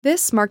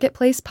This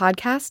Marketplace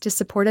podcast is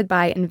supported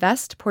by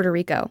Invest Puerto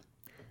Rico.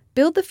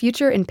 Build the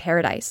future in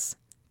paradise.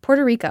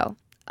 Puerto Rico,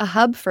 a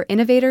hub for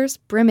innovators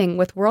brimming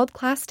with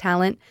world-class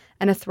talent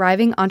and a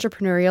thriving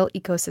entrepreneurial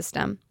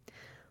ecosystem.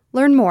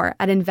 Learn more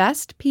at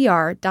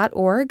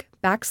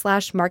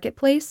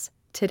investpr.org/marketplace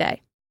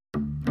today.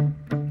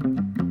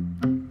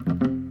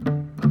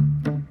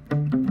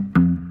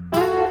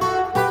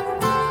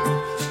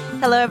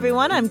 Hello,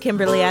 everyone. I'm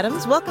Kimberly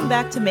Adams. Welcome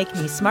back to Make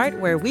Me Smart,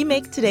 where we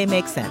make today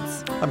make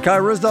sense. I'm Kai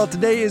Rosdahl.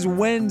 Today is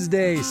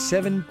Wednesday,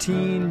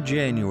 17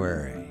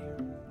 January.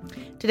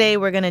 Today,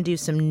 we're going to do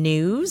some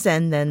news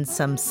and then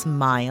some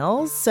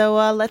smiles.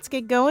 So let's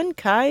get going.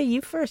 Kai,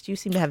 you first. You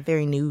seem to have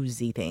very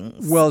newsy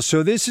things. Well,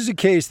 so this is a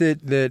case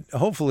that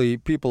hopefully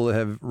people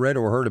have read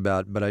or heard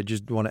about, but I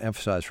just want to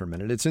emphasize for a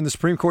minute. It's in the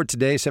Supreme Court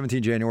today,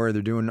 17 January.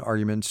 They're doing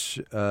arguments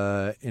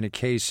in a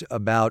case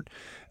about...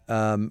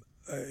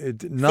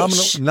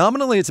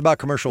 Nominally, it's about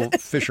commercial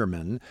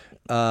fishermen,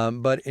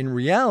 but in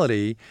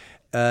reality,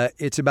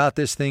 it's about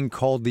this thing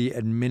called the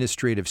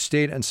administrative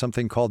state and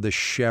something called the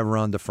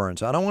Chevron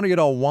deference. I don't want to get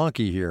all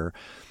wonky here,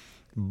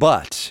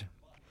 but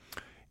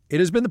it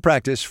has been the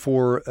practice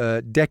for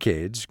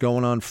decades,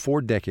 going on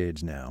 4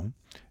 decades now,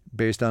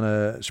 based on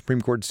a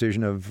Supreme Court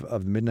decision of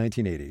the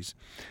mid-1980s,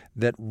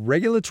 that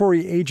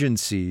regulatory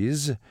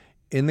agencies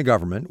in the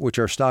government, which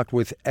are stocked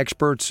with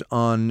experts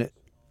on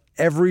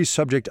every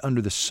subject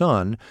under the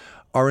sun,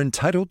 are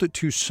entitled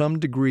to some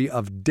degree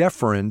of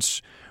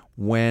deference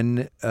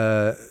when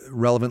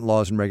relevant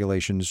laws and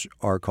regulations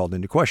are called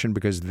into question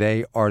because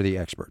they are the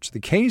experts.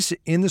 The case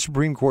in the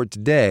Supreme Court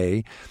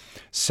today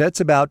sets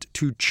about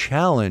to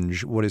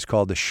challenge what is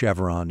called the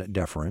Chevron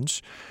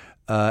deference.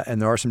 And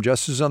there are some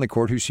justices on the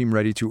court who seem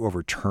ready to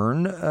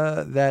overturn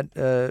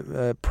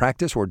that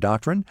practice or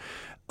doctrine.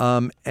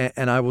 And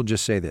I will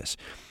just say this.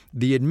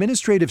 The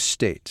administrative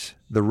state,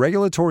 the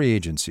regulatory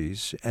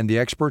agencies, and the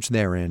experts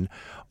therein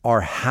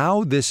are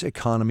how this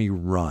economy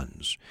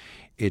runs.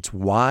 It's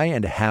why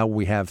and how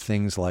we have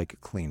things like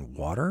clean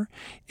water.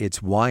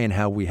 It's why and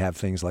how we have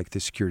things like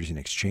the Securities and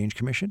Exchange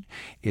Commission.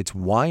 It's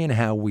why and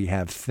how we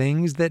have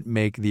things that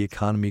make the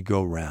economy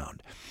go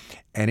round.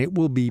 And it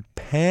will be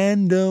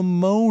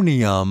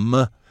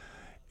pandemonium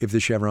if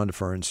the Chevron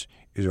deference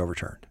is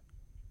overturned.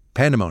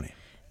 Pandemonium.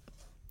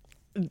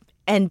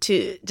 And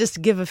to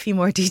just give a few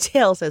more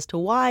details as to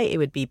why it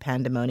would be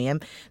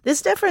pandemonium,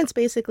 this deference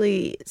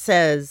basically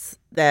says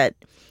that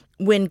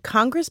when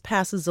Congress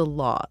passes a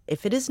law,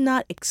 if it is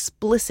not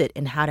explicit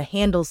in how to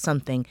handle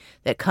something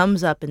that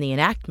comes up in the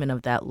enactment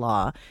of that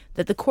law,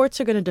 that the courts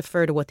are going to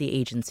defer to what the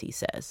agency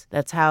says.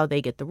 That's how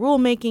they get the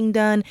rulemaking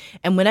done.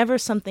 And whenever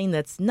something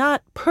that's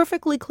not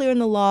perfectly clear in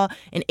the law,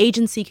 an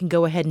agency can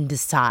go ahead and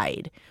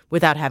decide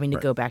without having to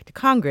go back to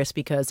Congress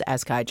because,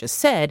 as Kai just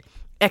said,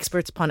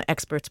 experts upon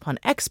experts upon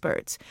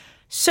experts.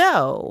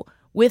 So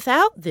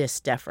without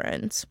this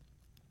deference,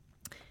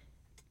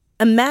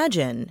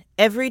 imagine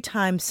every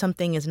time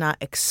something is not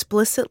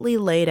explicitly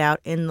laid out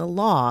in the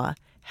law,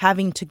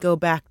 having to go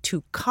back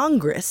to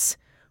Congress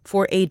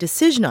for a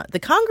decision on it. The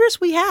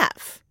Congress we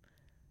have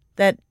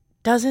that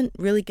doesn't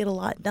really get a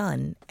lot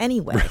done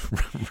anyway.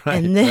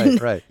 And then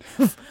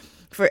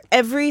for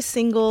every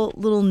single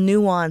little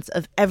nuance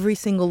of every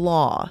single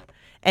law,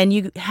 and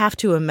you have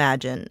to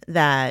imagine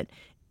that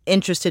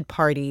interested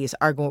parties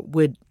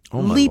would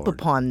leap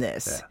upon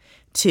this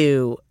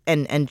to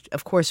and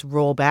of course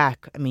roll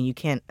back. I mean, you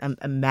can't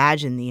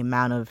imagine the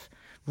amount of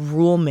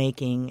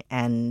rulemaking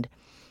and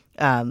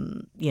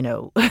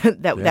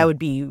that would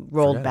be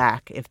rolled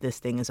back if this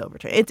thing is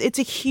overturned. It's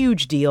a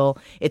huge deal.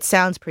 It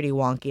sounds pretty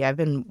wonky. I've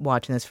been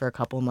watching this for a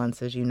couple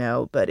months, as you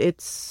know, but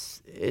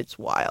it's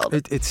wild.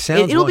 It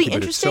sounds it'll wonky, be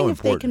interesting but if it's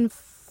so they important. can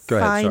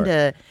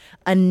find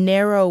a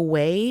narrow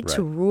way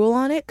to rule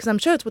on it, because I'm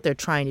sure it's what they're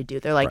trying to do.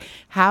 They're like,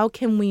 how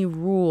can we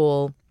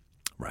rule?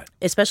 Right.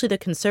 Especially the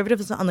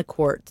conservatives on the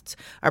courts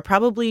are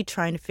probably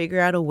trying to figure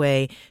out a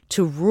way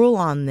to rule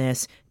on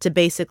this to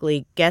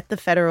basically get the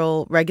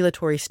federal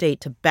regulatory state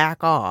to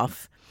back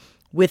off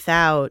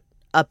without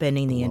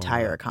upending the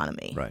entire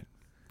economy. Right.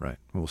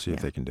 We'll see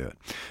if they can do it.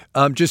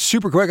 Just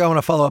super quick, I want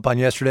to follow up on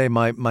yesterday,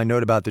 my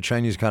note about the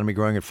Chinese economy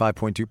growing at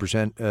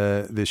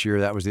 5.2% this year.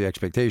 That was the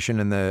expectation,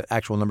 and the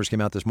actual numbers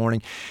came out this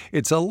morning.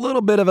 It's a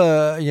little bit of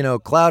a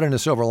cloud and a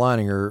silver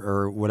lining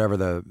or whatever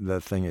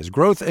the thing is.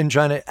 Growth in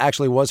China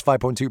actually was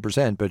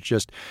 5.2%, but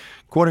just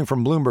quoting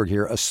from Bloomberg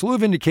here, a slew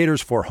of indicators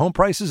for home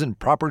prices and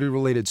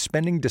property-related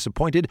spending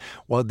disappointed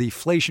while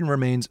deflation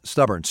remains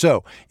stubborn.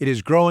 So it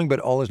is growing, but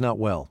all is not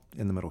well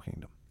in the Middle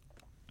Kingdom.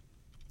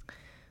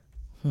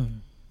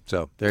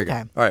 So there you go.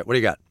 All right, what do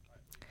you got?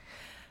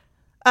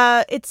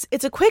 It's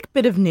a quick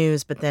bit of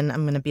news, but then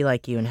I'm going to be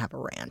like you and have a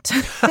rant.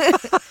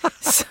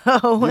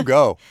 So you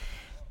go.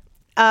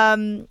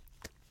 I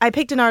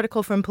picked an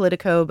article from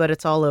Politico, but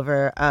it's all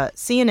over.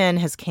 CNN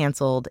has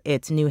canceled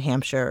its New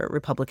Hampshire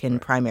Republican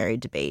primary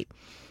debate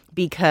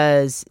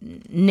because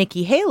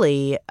Nikki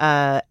Haley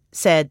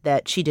said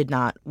that she did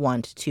not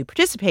want to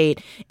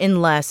participate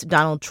unless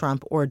Donald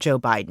Trump or Joe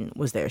Biden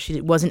was there.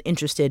 She wasn't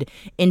interested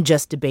in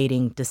just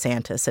debating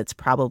DeSantis. It's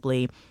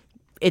probably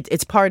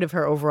it's part of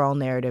her overall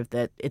narrative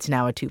that it's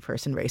now a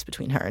two-person race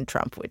between her and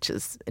Trump, which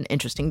is an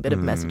interesting bit of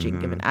messaging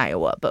given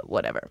Iowa, but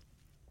whatever.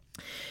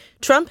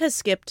 Trump has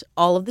skipped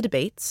all of the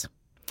debates,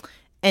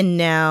 and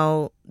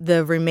now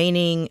the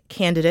remaining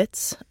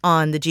candidates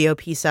on the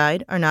GOP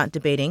side are not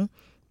debating.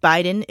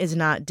 Biden is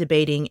not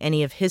debating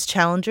any of his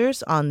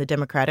challengers on the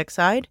Democratic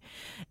side,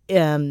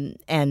 and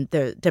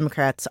the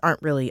Democrats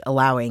aren't really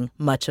allowing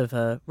much of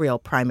a real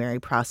primary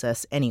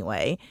process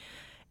anyway.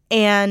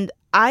 And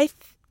I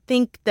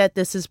think that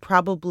this is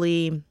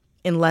probably,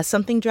 unless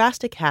something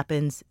drastic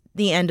happens,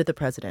 the end of the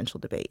presidential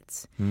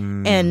debates.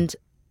 And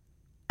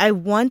I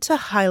want to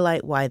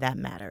highlight why that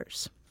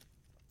matters.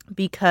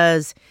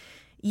 Because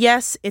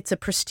yes, it's a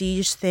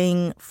prestige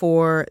thing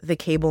for the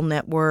cable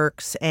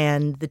networks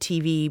and the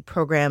TV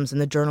programs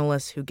and the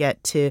journalists who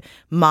get to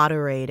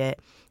moderate it.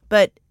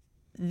 But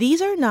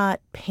these are not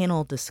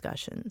panel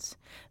discussions.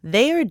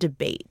 They are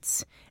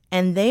debates.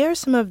 And they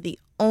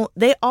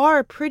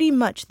are pretty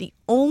much the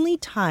only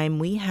time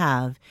we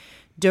have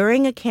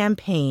during a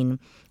campaign,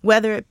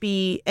 whether it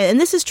be, and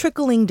this is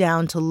trickling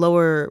down to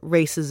lower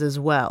races as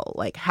well,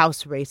 like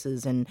House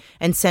races and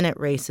Senate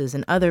races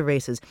and other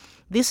races.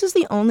 This is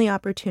the only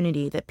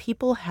opportunity that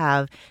people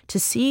have to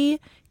see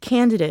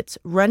candidates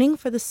running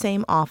for the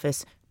same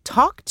office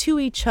talk to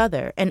each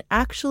other and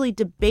actually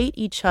debate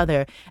each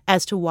other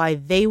as to why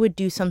they would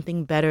do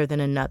something better than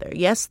another.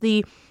 Yes,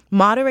 the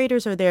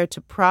moderators are there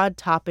to prod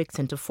topics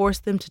and to force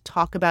them to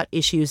talk about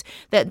issues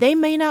that they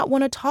may not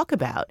want to talk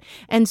about.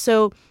 And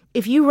so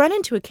if you run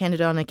into a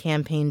candidate on a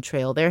campaign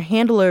trail, their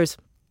handlers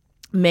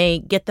may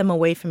get them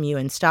away from you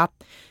and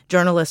stop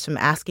journalists from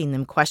asking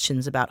them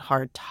questions about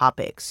hard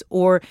topics.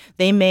 Or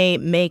they may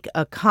make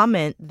a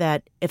comment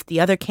that if the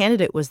other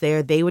candidate was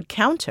there, they would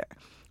counter.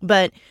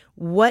 But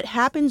what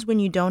happens when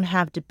you don't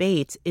have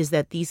debates is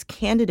that these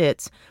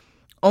candidates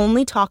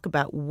only talk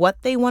about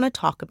what they want to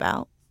talk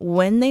about,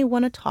 when they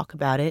want to talk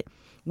about it,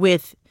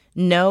 with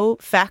no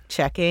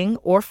fact-checking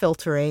or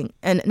filtering,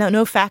 and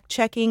no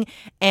fact-checking,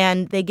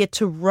 and they get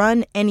to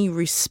run any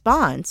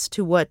response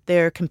to what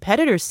their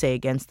competitors say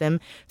against them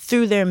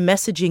through their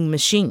messaging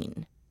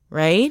machine,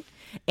 right?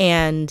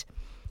 And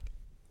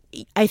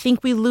I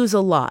think we lose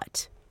a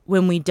lot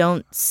when we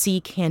don't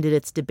see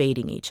candidates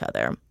debating each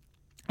other.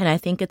 And I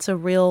think it's a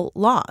real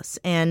loss.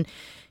 And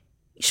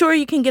sure,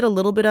 you can get a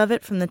little bit of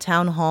it from the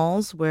town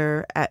halls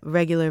where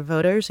regular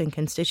voters and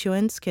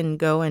constituents can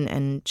go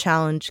and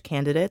challenge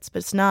candidates,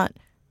 but it's not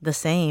the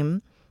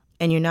same,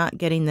 and you're not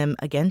getting them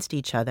against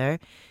each other.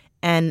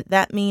 And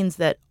that means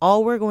that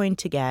all we're going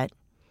to get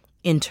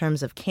in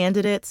terms of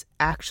candidates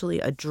actually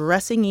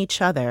addressing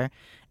each other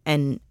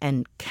and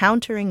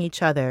countering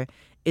each other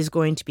is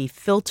going to be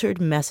filtered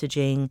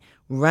messaging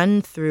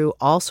run through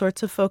all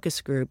sorts of focus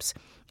groups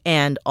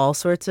and all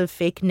sorts of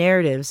fake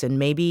narratives. And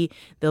maybe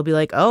they'll be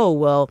like, oh,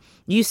 well,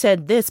 you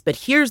said this, but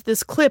here's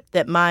this clip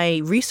that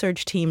my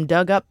research team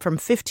dug up from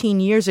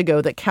 15 years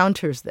ago that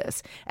counters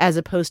this, as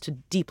opposed to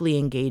deeply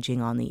engaging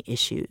on the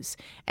issues.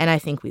 And I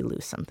think we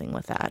lose something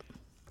with that.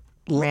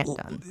 Rant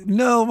done.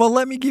 No, well,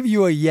 let me give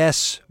you a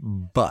yes,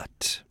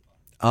 but.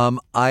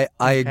 I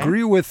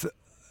agree with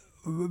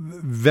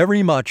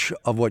very much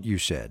of what you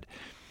said,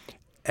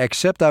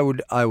 except I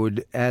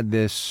would add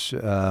this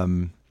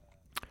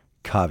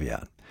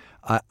caveat.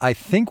 I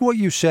think what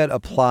you said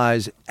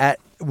applies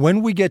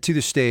when we get to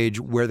the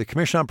stage where the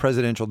Commission on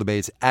Presidential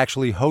Debates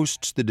actually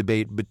hosts the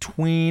debate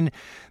between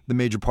the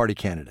major party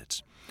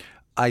candidates.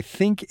 I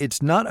think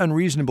it's not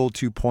unreasonable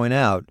to point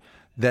out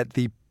that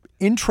the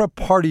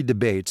intra-party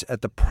debates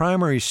at the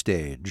primary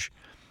stage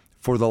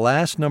for the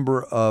last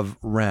number of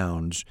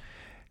rounds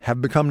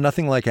have become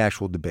nothing like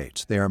actual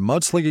debates. They are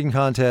mudslinging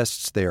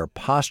contests. They are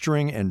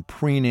posturing and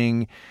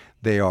preening.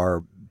 They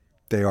are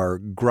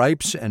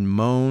gripes and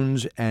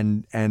moans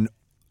and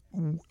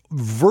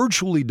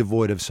virtually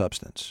devoid of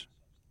substance.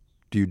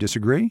 Do you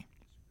disagree?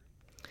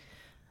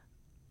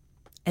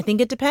 I think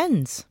it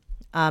depends.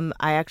 I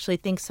actually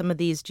think some of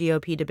these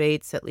GOP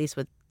debates, at least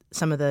with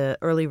some of the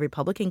early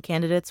Republican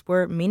candidates,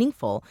 were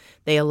meaningful.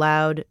 They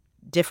allowed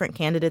different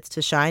candidates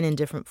to shine in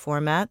different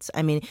formats.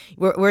 I mean,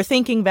 we're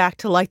thinking back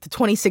to like the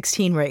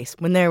 2016 race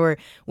when there were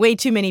way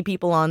too many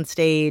people on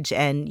stage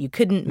and you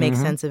couldn't make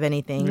sense of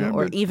anything,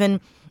 or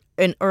even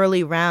in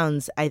early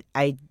rounds,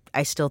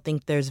 I still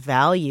think there's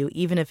value,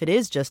 even if it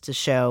is just to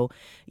show,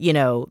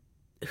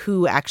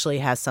 who actually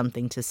has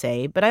something to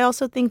say. But I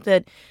also think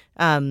that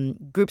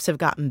groups have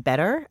gotten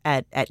better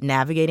at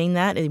navigating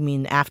that. I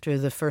mean, after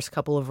the first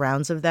couple of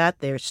rounds of that,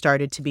 there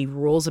started to be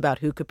rules about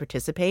who could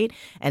participate,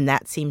 and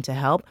that seemed to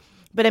help.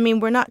 But I mean,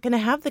 we're not going to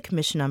have the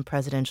Commission on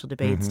Presidential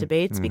Debates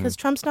because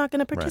Trump's not going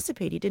to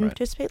participate. Right. He didn't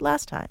participate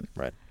last time.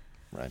 Right.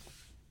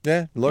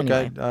 Yeah, look,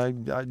 anyway.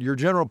 I your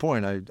general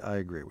point I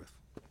agree with.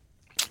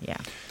 Yeah.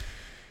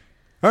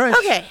 All right.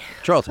 Okay.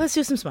 Charlton. Let's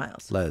do some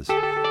smiles. Les. All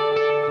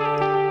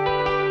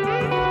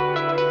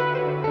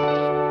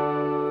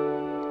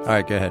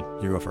right, go ahead.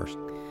 You go first.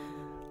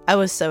 I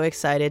was so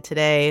excited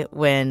today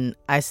when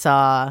I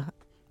saw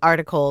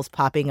articles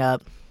popping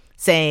up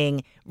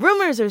saying,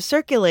 rumors are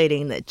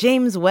circulating that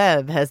James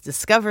Webb has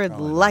discovered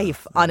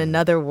life on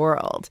another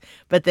world.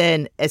 But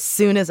then as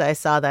soon as I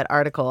saw that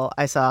article,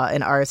 I saw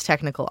an Ars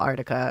Technica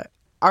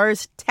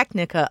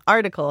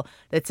article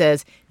that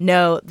says,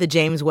 no, the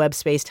James Webb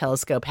Space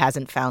Telescope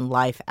hasn't found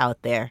life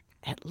out there.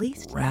 At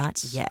least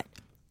not yet.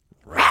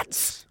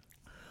 Rats.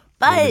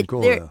 But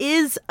cool, there though.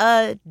 is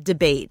a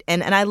debate.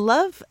 And I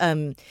love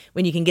when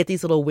you can get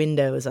these little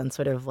windows on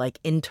sort of like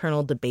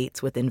internal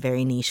debates within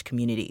very niche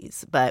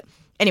communities. But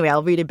anyway,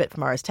 I'll read a bit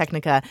from Ars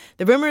Technica.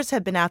 The rumors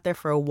have been out there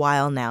for a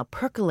while now,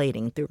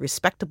 percolating through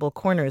respectable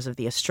corners of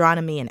the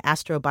astronomy and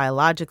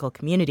astrobiological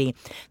community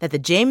that the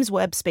James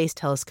Webb Space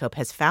Telescope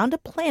has found a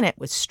planet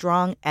with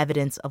strong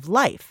evidence of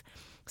life.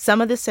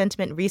 Some of this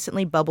sentiment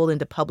recently bubbled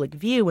into public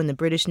view when the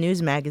British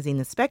news magazine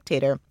The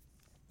Spectator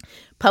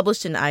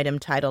published an item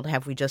titled,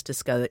 Have We Just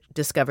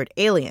Discovered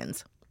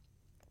Aliens?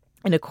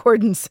 In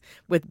accordance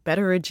with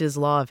Betteridge's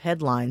law of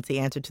headlines, the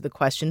answer to the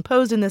question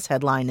posed in this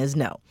headline is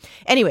no.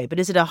 Anyway, but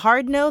is it a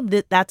hard no?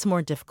 That's a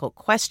more difficult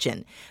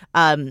question.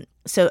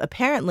 So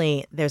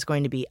apparently there's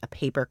going to be a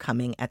paper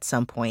coming at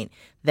some point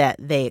that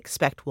they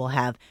expect will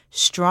have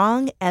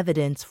strong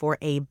evidence for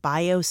a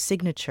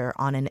biosignature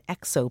on an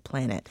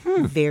exoplanet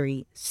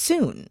very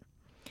soon.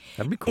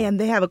 That'd be cool.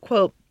 And they have a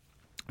quote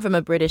from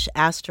a British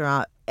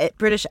astronaut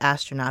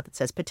that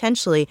says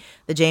potentially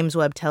the James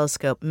Webb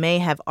Telescope may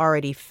have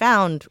already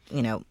found,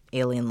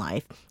 alien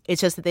life.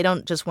 It's just that they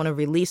don't just want to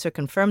release or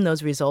confirm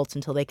those results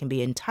until they can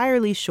be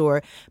entirely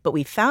sure. But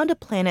we found a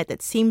planet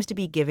that seems to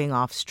be giving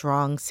off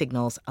strong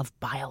signals of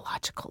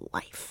biological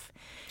life.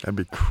 That'd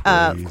be crazy,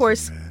 of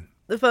course, man.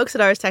 The folks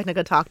at Ars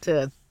Technica talked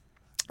to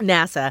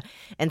NASA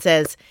and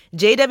says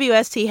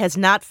JWST has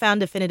not found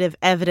definitive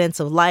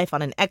evidence of life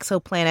on an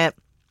exoplanet.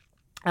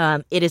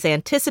 It is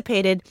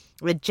anticipated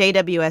that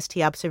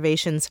JWST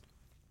observations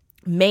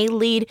may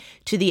lead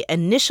to the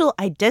initial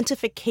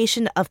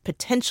identification of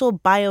potential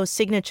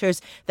biosignatures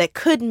that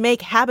could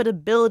make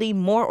habitability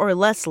more or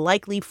less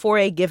likely for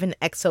a given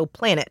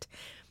exoplanet.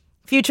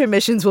 Future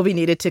missions will be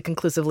needed to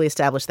conclusively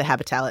establish the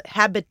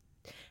habitability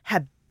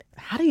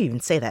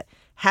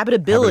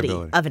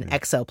of an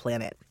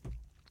exoplanet.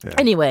 Yeah.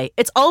 Anyway,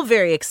 it's all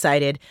very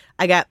excited.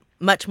 I got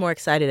much more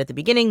excited at the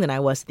beginning than I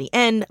was at the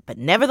end, but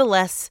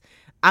nevertheless,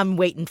 I'm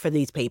waiting for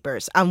these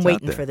papers. I'm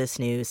waiting for this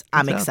news.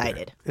 I'm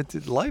excited.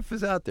 Life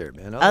is out there,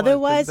 man.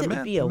 Otherwise, it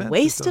would be a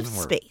waste of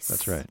space.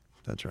 That's right.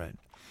 That's right.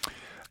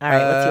 All right,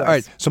 what's yours? All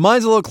right, so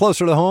mine's a little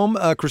closer to home.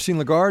 Christine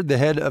Lagarde, the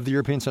head of the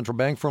European Central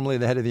Bank, formerly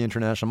the head of the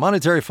International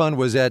Monetary Fund,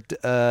 was at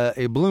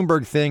a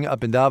Bloomberg thing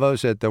up in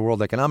Davos at the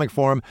World Economic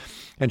Forum,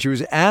 and she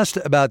was asked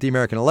about the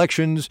American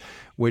elections,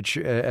 which,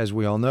 as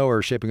we all know,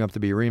 are shaping up to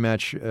be a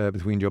rematch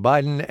between Joe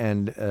Biden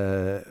and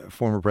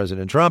former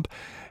President Trump.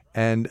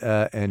 And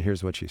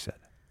here's what she said.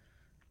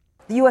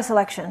 The U.S.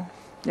 election.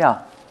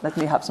 Yeah, let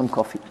me have some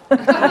coffee. Let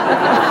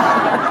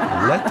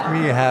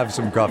me have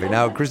some coffee.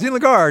 Now, Christine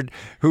Lagarde,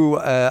 who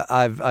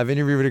I've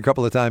interviewed a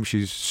couple of times,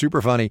 she's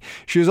super funny.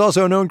 She is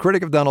also a known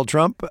critic of Donald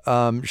Trump.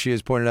 She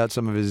has pointed out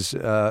some of his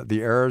the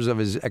errors of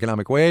his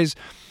economic ways.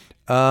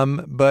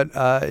 But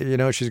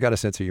she's got a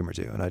sense of humor,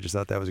 too. And I just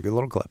thought that was a good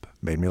little clip.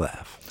 Made me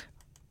laugh.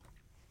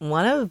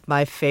 One of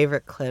my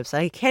favorite clips,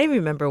 I can't even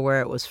remember where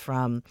it was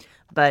from,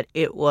 but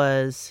it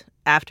was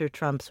after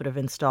Trump sort of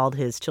installed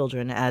his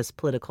children as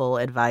political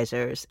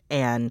advisors.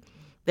 And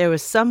there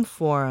was some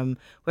forum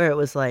where it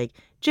was like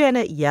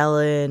Janet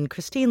Yellen,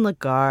 Christine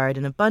Lagarde,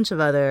 and a bunch of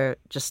other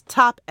just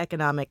top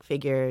economic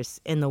figures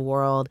in the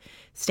world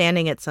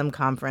standing at some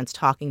conference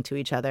talking to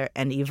each other,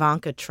 and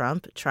Ivanka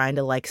Trump trying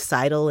to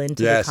sidle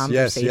into the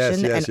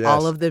conversation, and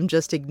all of them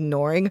just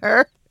ignoring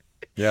her.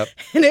 Yep.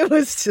 And it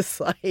was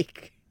just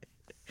like,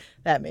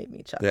 that made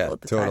me chuckle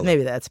at the totally. time.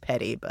 Maybe that's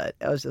petty, but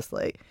I was just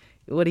like,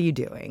 what are you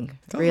doing?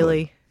 Totally.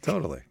 Really?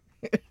 Totally.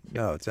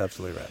 No, it's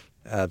absolutely right.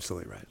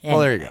 Absolutely right. Anyway. Well,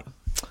 there you go.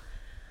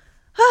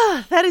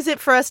 That is it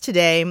for us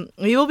today.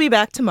 We will be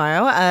back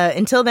tomorrow.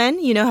 Until then,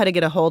 you know how to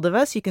get a hold of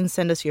us. You can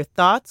send us your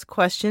thoughts,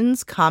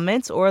 questions,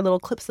 comments, or little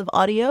clips of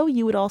audio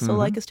you would also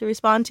like us to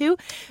respond to.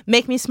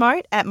 Make Me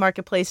Smart at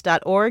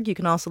marketplace.org. You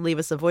can also leave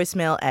us a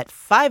voicemail at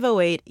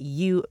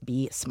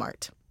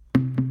 508-UB-SMART.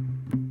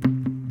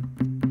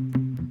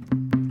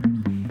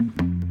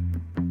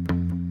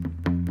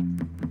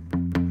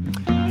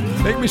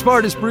 Make Me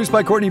Smart is produced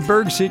by Courtney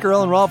Bergseeker.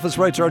 Ellen Rolfes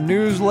writes our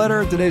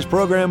newsletter. Today's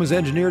program was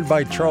engineered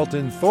by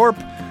Charlton Thorpe.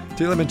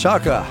 Tila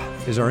Menchaca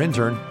is our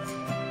intern.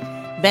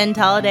 Ben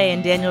Tolliday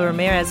and Daniel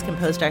Ramirez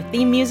composed our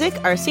theme music.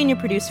 Our senior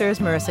producer is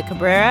Marissa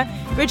Cabrera.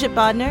 Bridget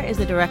Bodner is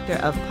the director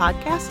of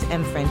podcast,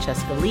 and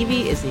Francesca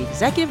Levy is the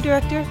executive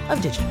director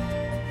of digital.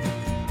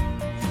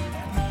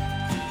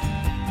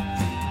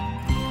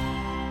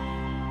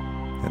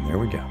 And there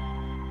we go.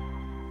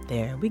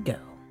 There we go.